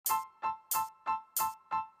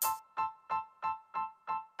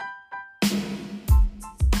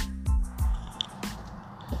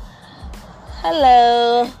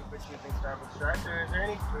Hello. Thanks for choosing Starbucks Drive. Is there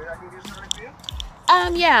any food I can get started for you?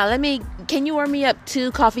 Yeah, can you warm me up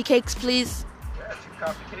 2 coffee cakes, please? Yeah, 2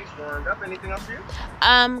 coffee cakes warmed up. Anything else for you?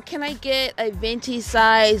 Can I get a venti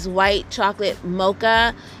size white chocolate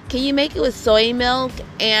mocha? Can you make it with soy milk?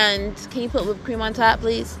 And can you put whipped cream on top,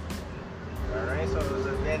 please? Alright, so it was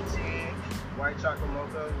a venti white chocolate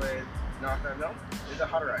mocha with non-fat milk. Is it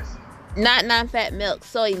hot or ice? Not non-fat milk,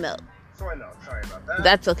 soy milk. Soy milk, sorry about that.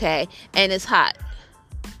 That's okay. And it's hot.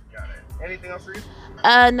 Got it. Anything else for you?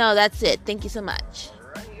 No, that's it. Thank you so much.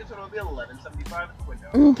 Alright, so it'll be $11.75 at the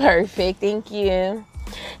window. Perfect. Thank you.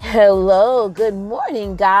 Hello. Good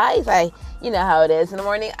morning, guys. You know how it is in the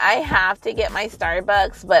morning. I have to get my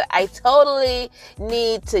Starbucks, but I totally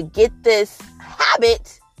need to get this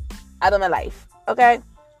habit out of my life. Okay?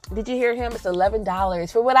 Did you hear him? It's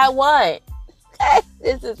 $11 for what I want. Okay?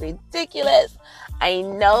 This is ridiculous. I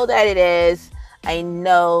know that it is. But I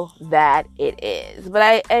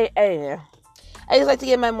just like to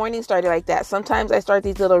get my morning started like that. Sometimes I start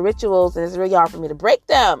these little rituals and it's really hard for me to break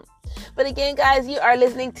them. But again, guys, you are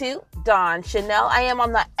listening to Dawn Chanel. I am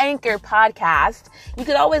on the Anchor podcast. You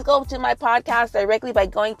can always go to my podcast directly by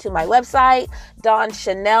going to my website,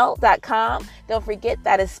 DawnChanel.com. Don't forget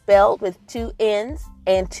that is spelled with 2 N's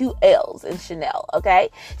and 2 L's in Chanel, okay?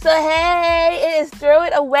 So, hey, it is Throw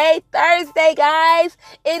It Away Thursday, guys.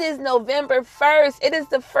 It is November 1st. It is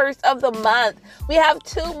the first of the month. We have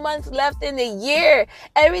 2 months left in the year.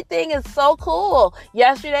 Everything is so cool.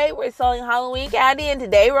 Yesterday, we're selling Halloween candy, and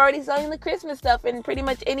today we're already selling the Christmas stuff in pretty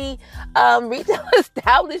much any retail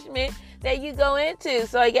establishment that you go into.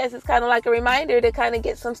 So I guess it's kind of like a reminder to kind of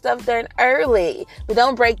get some stuff done early, but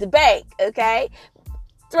don't break the bank, okay?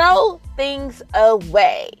 Throw things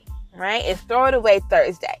away, right? It's Throw It Away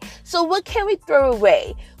Thursday. So what can we throw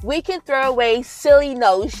away? We can throw away silly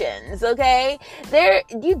notions, okay?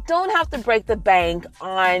 You don't have to break the bank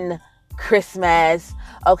on Christmas,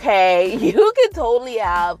 okay? You can totally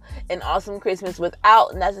have an awesome Christmas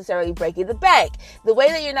without necessarily breaking the bank. The way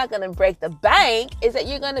that you're not going to break the bank is that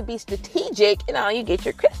you're going to be strategic in how you get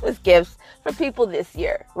your Christmas gifts for people this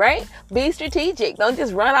year, right? Be strategic. Don't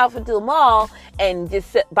just run off into the mall and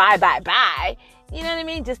just buy. You know what I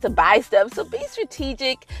mean? Just to buy stuff. So be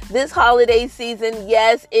strategic this holiday season.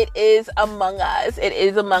 Yes, it is among us.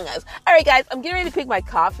 All right, guys, I'm getting ready to pick my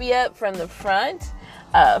coffee up from the front.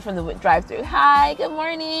 From the drive-thru. Hi, good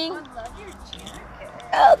morning. I love your jacket.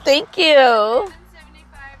 Oh, thank you. $75.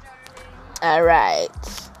 All right.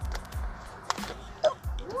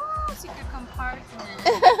 Woo, secret compartment.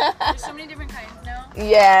 There's so many different kinds now.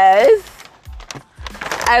 Yes.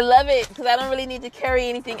 I love it because I don't really need to carry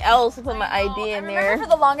anything else to put my ID in I there. remember for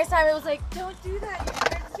the longest time it was like, don't do that.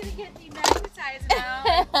 You're just going to get demagnetized now.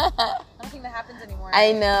 I don't think that happens anymore.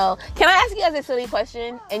 I know. Can I ask you guys a silly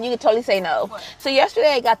question? And you can totally say no. What? So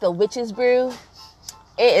yesterday I got the witch's brew.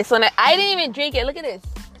 It's when I didn't even drink it. Look at this.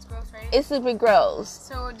 It's gross, right? It's super gross.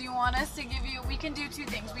 So do you want us to give you, we can do 2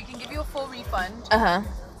 things. We can give you a full refund. Uh-huh.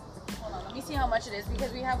 Hold on, let me see how much it is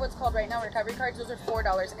because we have what's called right now recovery cards. Those are $4.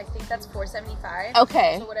 I think that's $4.75.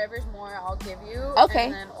 Okay. So whatever's more, I'll give you. Okay.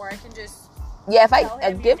 And then, or I can just Yeah, if tell a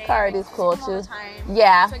him your gift name. card is I cool see him all too. the time.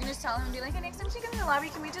 Yeah. So I can just tell him and be like, hey, next time she comes in the lobby,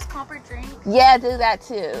 can we just comp her drink? Yeah, do that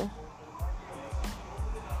too.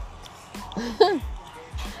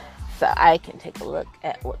 So I can take a look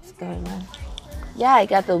at what's going on. Yeah, I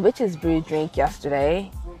got the witch's brew drink yesterday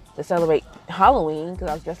to celebrate Halloween because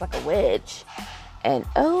I was dressed like a witch. And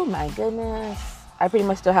oh my goodness, I pretty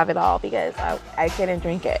much still have it all because I couldn't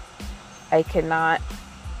drink it. I cannot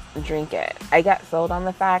drink it. I got sold on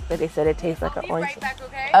the fact that they said it tastes like I'll an be orange. right back,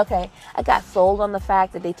 okay? Okay, I got sold on the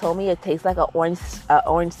fact that they told me it tastes like an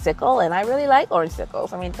orange sickle, and I really like orange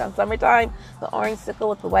sickles. I mean, come summertime, the orange sickle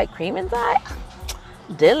with the white cream inside,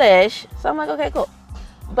 delish. So I'm like, okay, cool.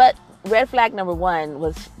 But red flag number 1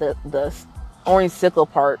 was the orange sickle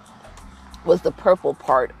part was the purple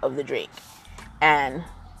part of the drink, and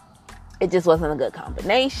it just wasn't a good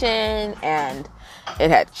combination, and it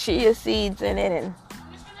had chia seeds in it, and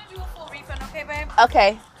I'm just gonna do a full refund, okay, babe?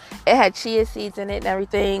 okay, it had chia seeds in it and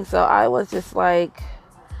everything. So I was just like,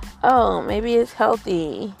 oh, maybe it's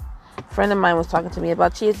healthy. A friend of mine was talking to me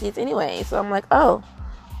about chia seeds anyway. So I'm like, oh,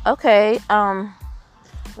 okay.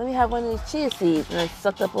 Let me have one of these chia seeds. And I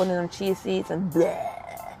sucked up one of them chia seeds and blah,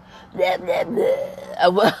 blah, blah, blah. It's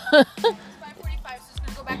 5:45, so it's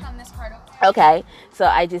gonna go back on this card, okay? Okay. So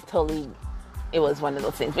I just totally, it was one of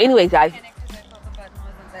those things. But anyway, guys. I panicked because I thought the button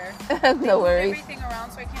wasn't there. No They worries. moved everything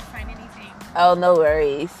around, so I can't find anything. Oh, no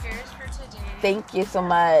worries. Here's for today. Thank you so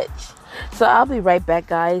much. So I'll be right back,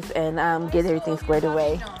 guys, and get everything squared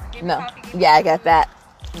away. No. Give me No. coffee, give me Yeah, I food. got that.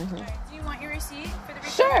 Okay. Do you want your receipt for the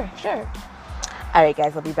receipt? Sure. All right,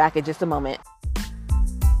 guys, I'll be back in just a moment.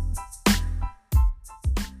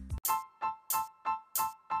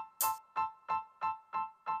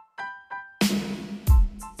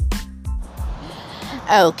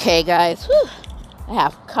 Okay, guys. Whew. I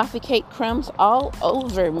have coffee cake crumbs all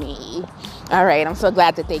over me. All right, I'm so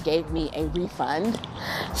glad that they gave me a refund.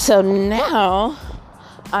 So now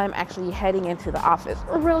I'm actually heading into the office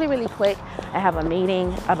really, really quick. I have a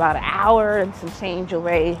meeting about an hour and some change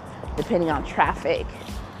away, depending on traffic.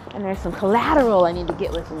 And there's some collateral I need to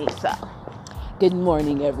get with me. So, good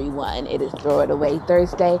morning, everyone. It is Throw It Away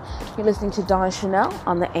Thursday. You're listening to Dawn Chanel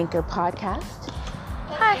on the Anchor Podcast.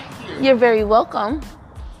 Hi. You're very welcome.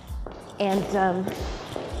 And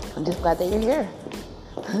I'm just glad that you're here.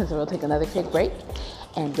 So we'll take another quick break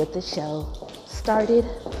and get the show started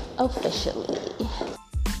officially.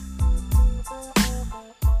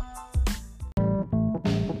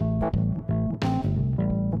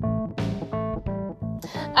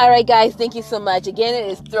 All right, guys, thank you so much. Again, it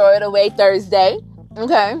is Throw It Away Thursday.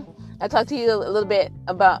 Okay. I talked to you a little bit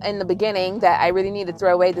about in the beginning that I really need to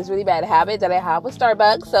throw away this really bad habit that I have with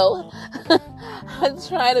Starbucks. So I'm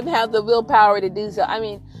trying to have the willpower to do so. I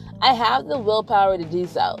mean, I have the willpower to do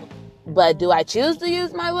so. But do I choose to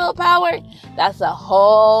use my willpower? That's a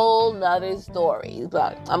whole nother story.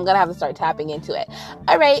 But I'm going to have to start tapping into it.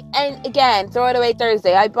 All right. And again, Throw It Away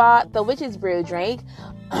Thursday. I bought the Witch's Brew drink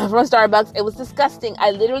from Starbucks. It was disgusting.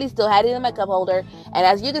 I literally still had it in my cup holder. And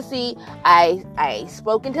as you can see, I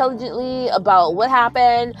spoke intelligently about what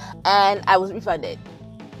happened and I was refunded.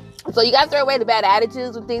 So you got to throw away the bad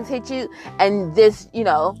attitudes when things hit you and this,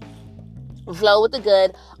 flow with the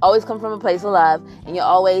good, always come from a place of love, and you'll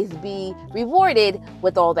always be rewarded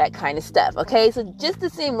with all that kind of stuff. Okay, so just the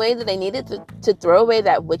same way that I needed to throw away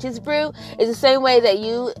that witch's brew is the same way that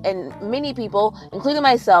you and many people, including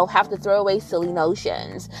myself, have to throw away silly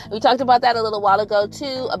notions. We talked about that a little while ago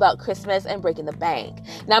too, about Christmas and breaking the bank.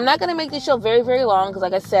 Now I'm not going to make this show very, very long because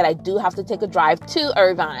like I said, I do have to take a drive to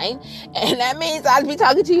Irvine, and that means I'll be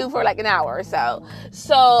talking to you for like an hour or so.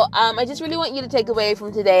 So I just really want you to take away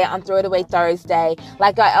from today on Throw It Away Thursday,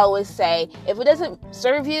 like I always say, if it doesn't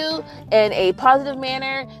serve you in a positive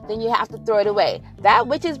manner, then you have to throw it away. That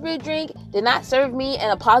witch's brew drink did not serve me in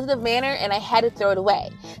a positive manner, and I had to throw it away.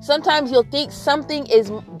 Sometimes you'll think something is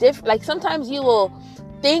different, like sometimes you will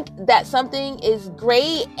think that something is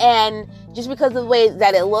great, and just because of the way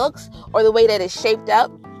that it looks or the way that it's shaped up,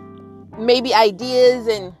 maybe ideas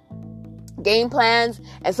and game plans,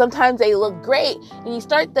 and sometimes they look great, and you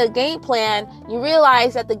start the game plan, you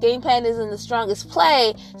realize that the game plan isn't the strongest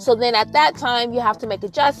play, so then at that time you have to make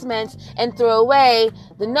adjustments and throw away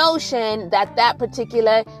the notion that that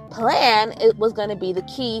particular plan was going to be the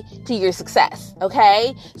key to your success.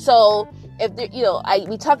 Okay, so if there,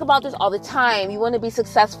 we talk about this all the time. You want to be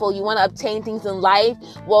successful, you want to obtain things in life.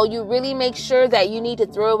 Well, you really make sure that you need to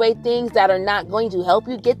throw away things that are not going to help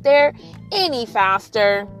you get there any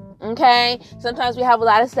faster. Okay, sometimes we have a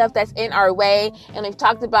lot of stuff that's in our way, and we've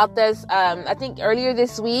talked about this I think earlier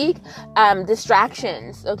this week.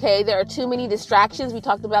 Distractions. Okay, there are too many distractions. We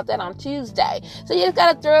talked about that on Tuesday. So you just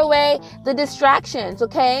got to throw away the distractions.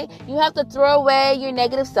 Okay, you have to throw away your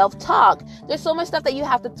negative self-talk. There's so much stuff that you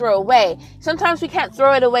have to throw away. Sometimes we can't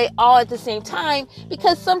throw it away all at the same time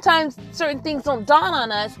because sometimes certain things don't dawn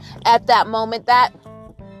on us at that moment that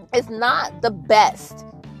is not the best.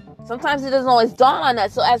 Sometimes it doesn't always dawn on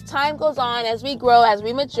us. So as time goes on, as we grow, as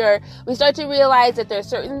we mature, we start to realize that there are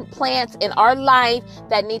certain plants in our life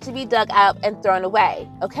that need to be dug up and thrown away.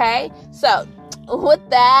 Okay? So with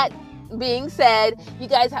that being said, you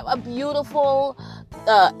guys have a beautiful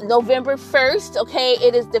November 1st. Okay?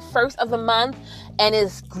 It is the first of the month, and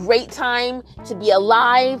it's great time to be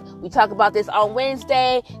alive. We talk about this on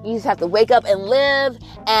Wednesday. You just have to wake up and live,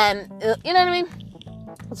 and you know what I mean?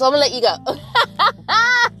 So I'm going to let you go.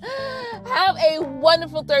 Have a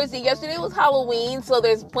wonderful Thursday. Yesterday was Halloween, so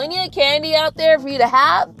there's plenty of candy out there for you to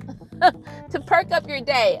have to perk up your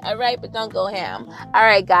day. All right, but don't go ham. All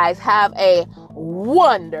right, guys, have a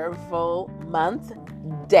wonderful month,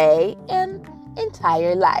 day, and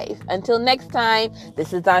entire life. Until next time,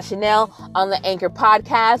 this is Dawn Chanel on the Anchor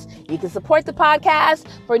Podcast. You can support the podcast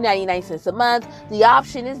for 99 cents a month. The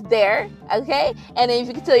option is there, okay? And then if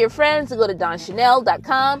you can tell your friends to go to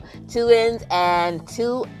DawnChanel.com, 2 N's and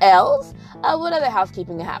 2 L's. What other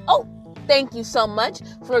housekeeping you have? Oh, thank you so much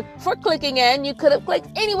for clicking in. You could have clicked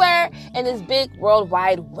anywhere in this big world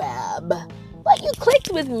wide web, but you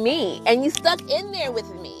clicked with me and you stuck in there with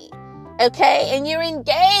me. Okay, and you're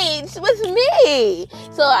engaged with me.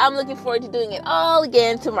 So I'm looking forward to doing it all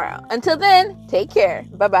again tomorrow. Until then, take care.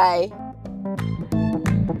 Bye-bye.